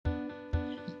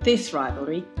This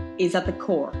rivalry is at the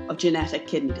core of genetic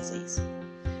kidney disease.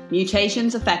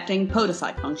 Mutations affecting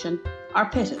podocyte function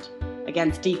are pitted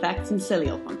against defects in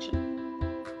cilial function.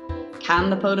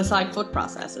 Can the podocyte foot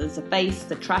processes efface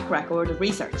the track record of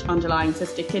research underlying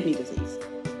cystic kidney disease?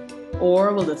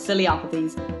 Or will the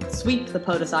Ciliopathies sweep the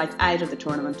podocytes out of the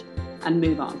tournament and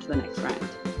move on to the next round?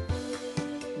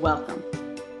 Welcome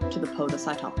to the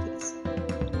Podocytopathies.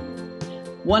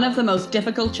 One of the most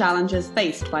difficult challenges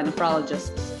faced by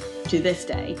nephrologists to this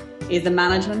day is the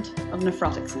management of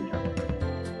nephrotic syndrome,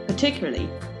 particularly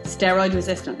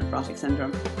steroid-resistant nephrotic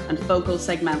syndrome and focal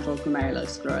segmental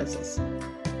glomerulosclerosis.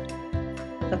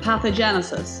 The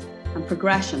pathogenesis and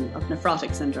progression of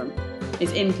nephrotic syndrome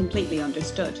is incompletely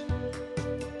understood,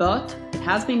 but it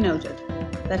has been noted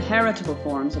that heritable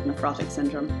forms of nephrotic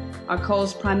syndrome are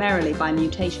caused primarily by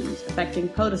mutations affecting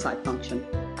podocyte function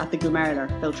at the glomerular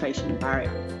filtration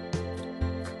barrier.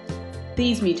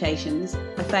 These mutations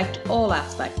affect all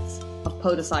aspects of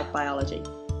podocyte biology,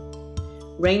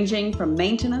 ranging from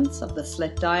maintenance of the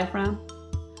slit diaphragm,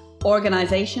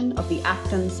 organization of the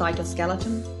actin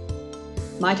cytoskeleton,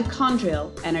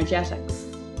 mitochondrial energetics,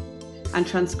 and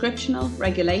transcriptional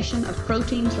regulation of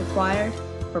proteins required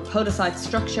for podocyte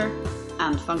structure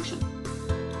and function.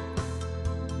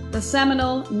 The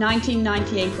seminal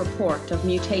 1998 report of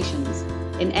mutations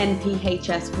in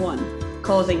NPHS1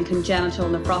 causing congenital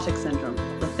nephrotic syndrome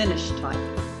of the Finnish type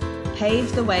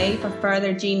paved the way for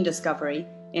further gene discovery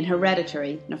in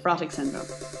hereditary nephrotic syndrome.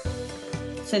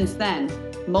 Since then,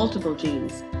 multiple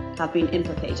genes have been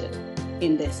implicated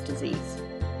in this disease.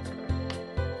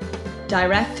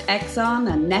 Direct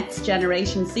exon and next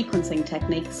generation sequencing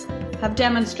techniques have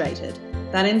demonstrated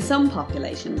that in some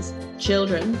populations,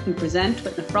 children who present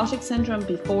with nephrotic syndrome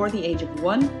before the age of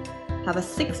 1 have a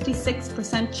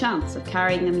 66% chance of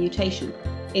carrying a mutation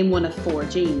in one of 4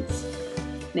 genes,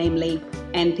 namely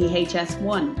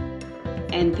NPHS1,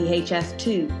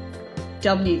 NPHS2,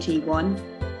 WT1,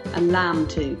 and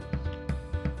LAM2.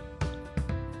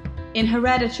 In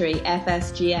hereditary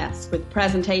FSGS with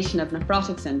presentation of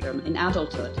nephrotic syndrome in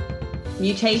adulthood,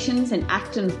 mutations in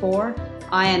actin-4,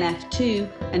 INF2,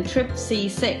 and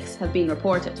TRPC6 have been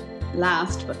reported.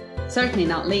 Last, but certainly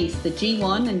not least, the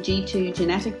G1 and G2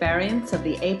 genetic variants of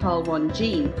the APOL1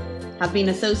 gene have been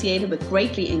associated with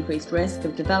greatly increased risk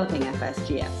of developing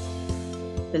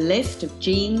FSGS. The list of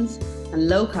genes and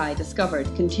loci discovered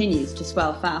continues to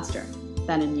swell faster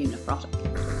than in new nephrotic.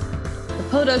 The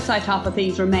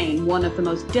podocytopathies remain one of the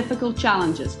most difficult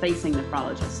challenges facing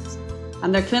nephrologists,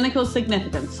 and their clinical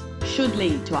significance should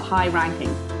lead to a high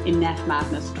ranking in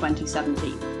NephMadness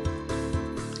 2017.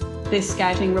 This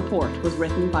scouting report was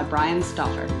written by Brian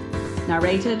Stotter,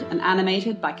 narrated and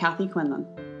animated by Kathy Quinlan,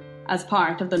 as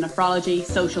part of the Nephrology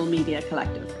Social Media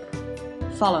Collective.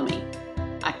 Follow me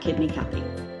at Kidney Kathy.